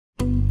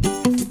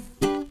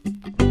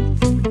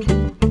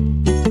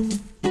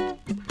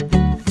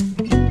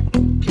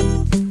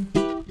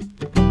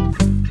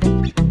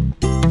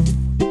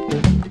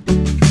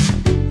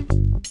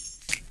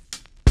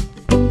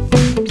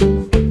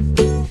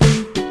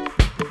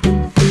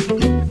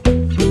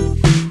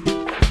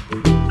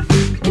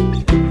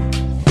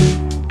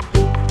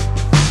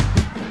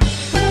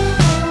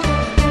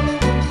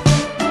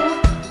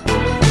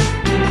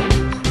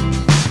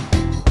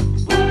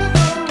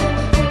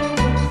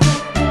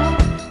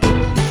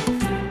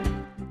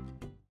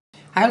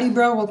Hi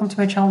Libra, welcome to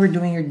my channel. We're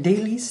doing your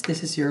dailies.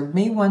 This is your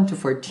May 1 to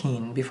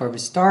 14. Before we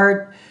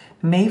start,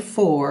 May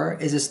 4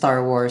 is a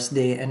Star Wars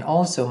day and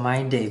also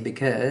my day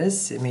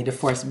because May the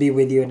Force be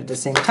with you, and at the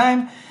same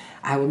time,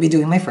 I will be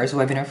doing my first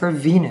webinar for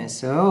Venus.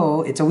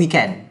 So it's a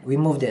weekend. We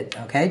moved it,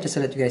 okay? Just to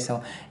let you guys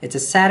know. It's a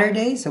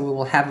Saturday, so we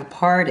will have a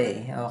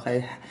party,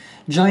 okay?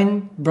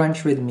 Join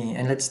brunch with me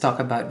and let's talk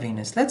about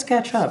Venus. Let's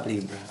catch up,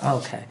 Libra.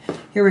 Okay,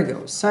 here we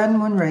go. Sun,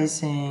 Moon,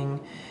 Rising,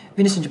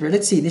 Venus and Jupiter.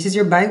 Let's see. This is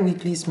your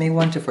bi-weeklies, May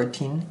 1 to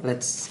 14.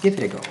 Let's give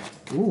it a go.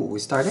 Ooh, we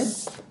started.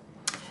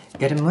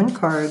 Get a moon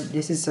card.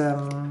 This is,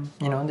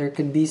 there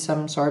could be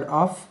some sort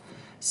of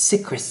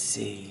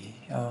secrecy.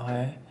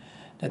 Okay.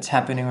 That's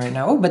happening right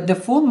now. Oh, but the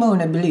full moon,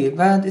 I believe,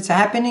 it's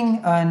happening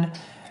on,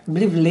 I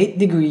believe, late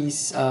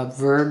degrees of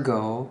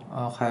Virgo.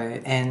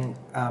 Okay. And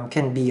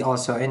can be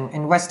also,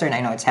 in Western,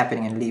 I know it's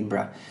happening in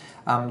Libra.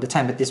 The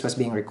time that this was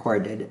being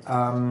recorded.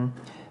 I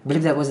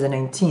believe that was the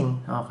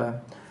 19th. Okay.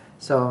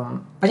 So,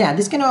 but yeah,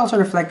 this can also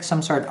reflect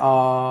some sort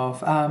of,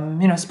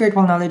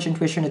 spiritual knowledge,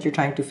 intuition that you're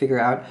trying to figure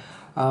out.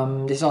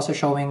 This is also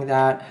showing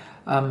that,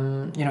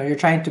 you're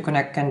trying to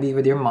connect can be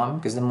with your mom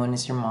because the moon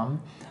is your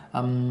mom.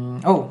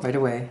 Oh, by the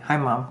way, hi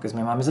mom, because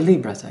my mom is a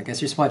Libra, so I guess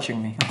she's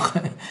watching me.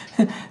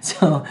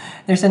 So,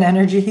 there's an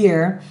energy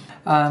here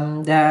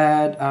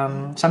that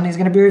something's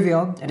going to be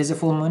revealed. It is a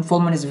full moon. Full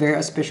moon is very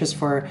auspicious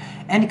for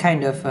any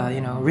kind of,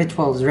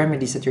 rituals,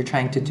 remedies that you're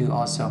trying to do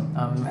also.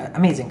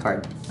 Amazing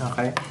card,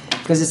 okay?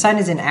 Because the sun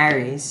is in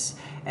Aries,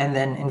 and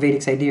then in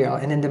Vedic sidereal,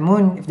 and then the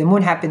moon, if the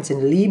moon happens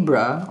in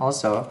Libra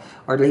also,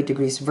 or late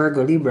degrees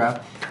Virgo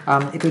Libra,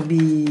 it would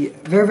be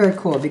very, very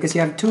cool because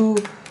you have two,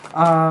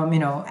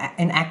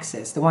 in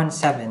axis, the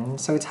 1-7,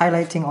 so it's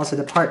highlighting also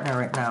the partner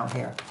right now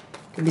here.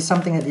 It could be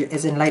something that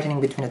is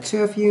enlightening between the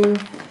two of you.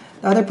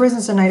 The other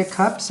person's a Knight of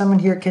Cups. Someone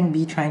here can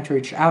be trying to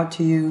reach out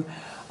to you.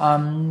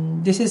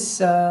 This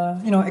is,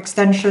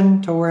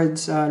 extension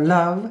towards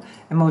love,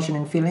 emotion,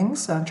 and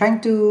feelings. Trying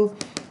to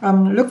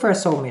look for a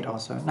soulmate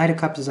also. Knight of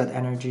Cups is that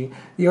energy.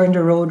 You're on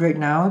the road right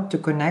now to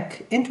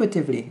connect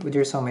intuitively with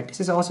your soulmate. This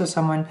is also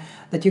someone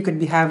that you could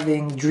be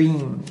having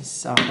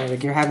dreams. Okay?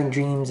 Like you're having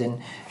dreams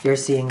and you're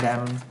seeing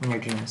them in your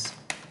dreams.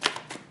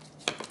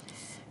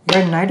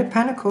 You're a Knight of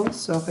Pentacles,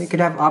 so you could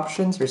have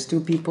options. There's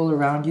two people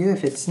around you.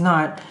 If it's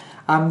not,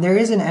 there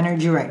is an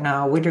energy right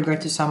now with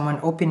regard to someone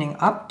opening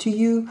up to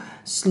you,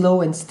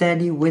 slow and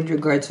steady with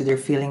regards to their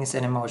feelings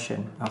and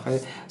emotion, okay?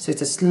 So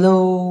it's a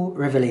slow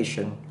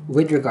revelation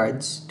with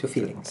regards to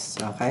feelings,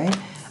 okay?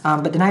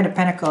 But the Knight of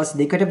Pentacles,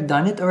 they could have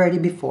done it already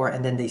before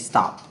and then they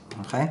stop,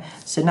 okay?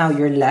 So now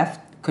you're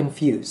left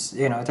confused.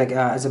 It's like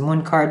as a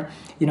moon card,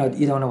 you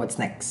don't know what's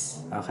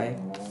next, okay?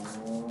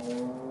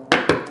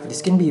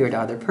 This can be your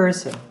other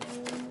person.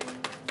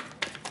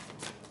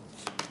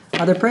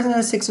 Other person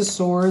has 6 of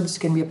Swords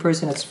can be a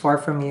person that's far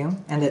from you,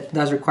 and that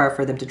does require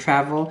for them to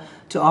travel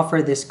to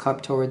offer this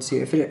cup towards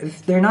you.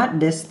 If they're not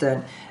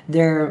distant,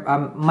 their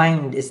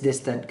mind is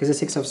distant, because the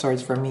 6 of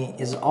Swords for me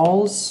is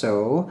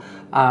also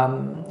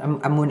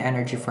a moon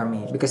energy for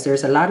me, because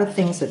there's a lot of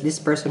things that this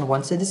person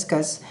wants to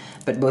discuss,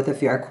 but both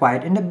of you are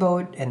quiet in the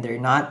boat, and they're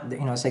not,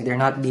 it's like they're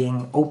not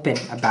being open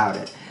about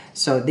it.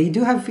 So they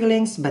do have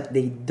feelings, but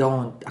they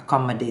don't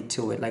accommodate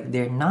to it. Like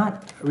they're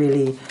not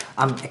really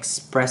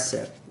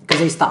expressive. Because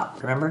they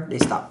stopped, remember? They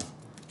stopped.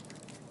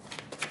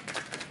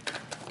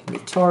 Can be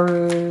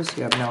Taurus,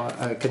 you have now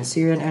a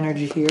Cancerian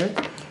energy here.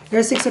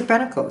 There's 6 of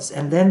Pentacles,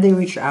 and then they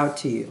reach out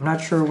to you. I'm not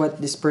sure what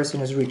this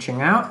person is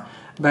reaching out,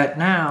 but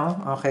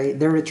now, okay,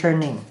 they're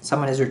returning.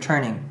 Someone is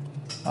returning,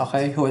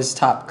 okay, who is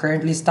stopped,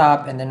 currently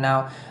stopped, and then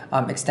now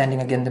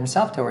extending again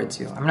themselves towards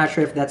you. I'm not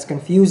sure if that's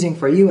confusing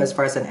for you as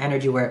far as an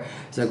energy where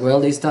it's like, well,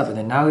 they stop, and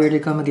then now here they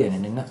come again,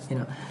 and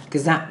then,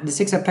 because the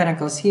 6 of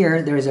Pentacles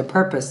here, there is a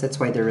purpose, that's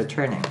why they're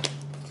returning.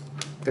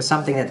 Because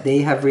something that they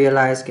have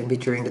realized can be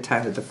during the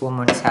time that the full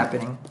moon is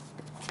happening.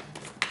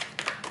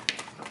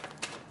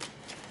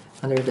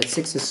 Under the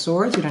 6 of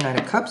Swords, with the 9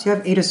 of Cups, you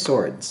have 8 of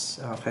Swords.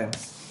 Okay.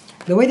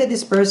 The way that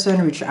this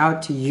person reached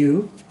out to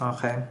you,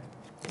 okay,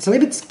 it's a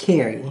little bit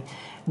scary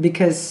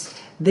because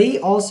they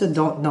also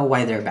don't know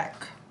why they're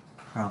back.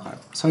 Okay.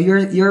 So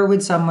you're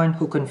with someone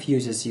who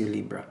confuses you,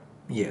 Libra.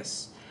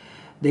 Yes.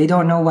 They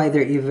don't know why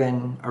they're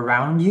even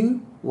around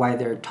you, why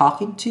they're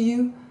talking to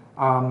you.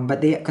 But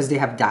because they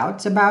have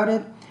doubts about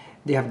it,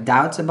 they have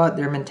doubts about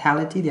their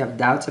mentality, they have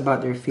doubts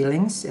about their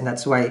feelings, and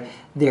that's why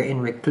they're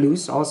in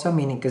Recluse also,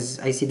 meaning because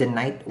I see the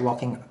Knight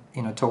walking,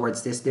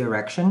 towards this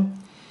direction.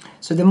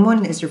 So the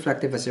moon is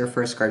reflective as your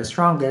first card, the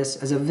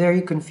strongest, as a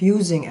very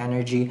confusing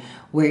energy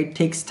where it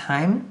takes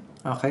time,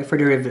 okay, for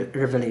the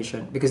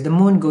revelation, because the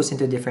moon goes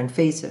into different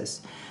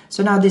phases.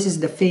 So now this is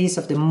the phase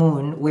of the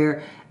moon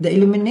where the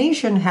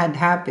illumination had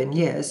happened,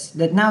 yes,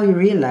 that now you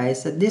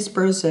realize that this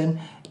person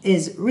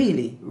is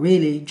really,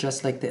 really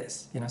just like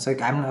this. So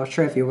I'm not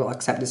sure if you will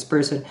accept this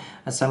person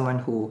as someone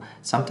who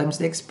sometimes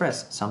they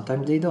express,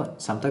 sometimes they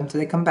don't, sometimes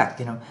they come back,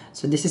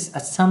 So this is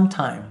at some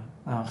time,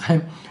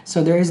 okay?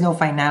 So there is no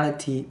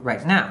finality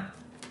right now.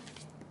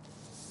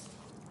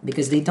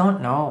 Because they don't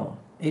know.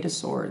 8 of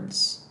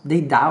Swords.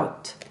 They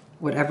doubt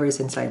whatever is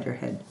inside your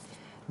head.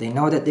 They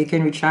know that they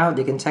can reach out,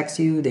 they can text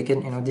you, they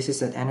can, this is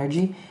that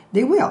energy.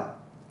 They will.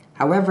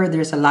 However,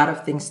 there's a lot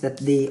of things that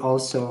they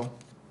also,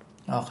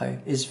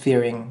 is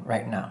fearing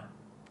right now.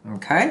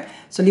 Okay?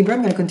 So Libra,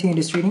 I'm going to continue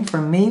this reading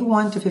from May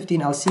 1 to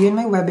 15. I'll see you in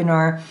my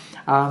webinar.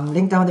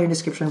 Link down there in the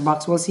description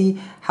box. We'll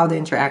see how the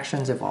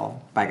interactions evolve.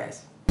 Bye,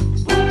 guys.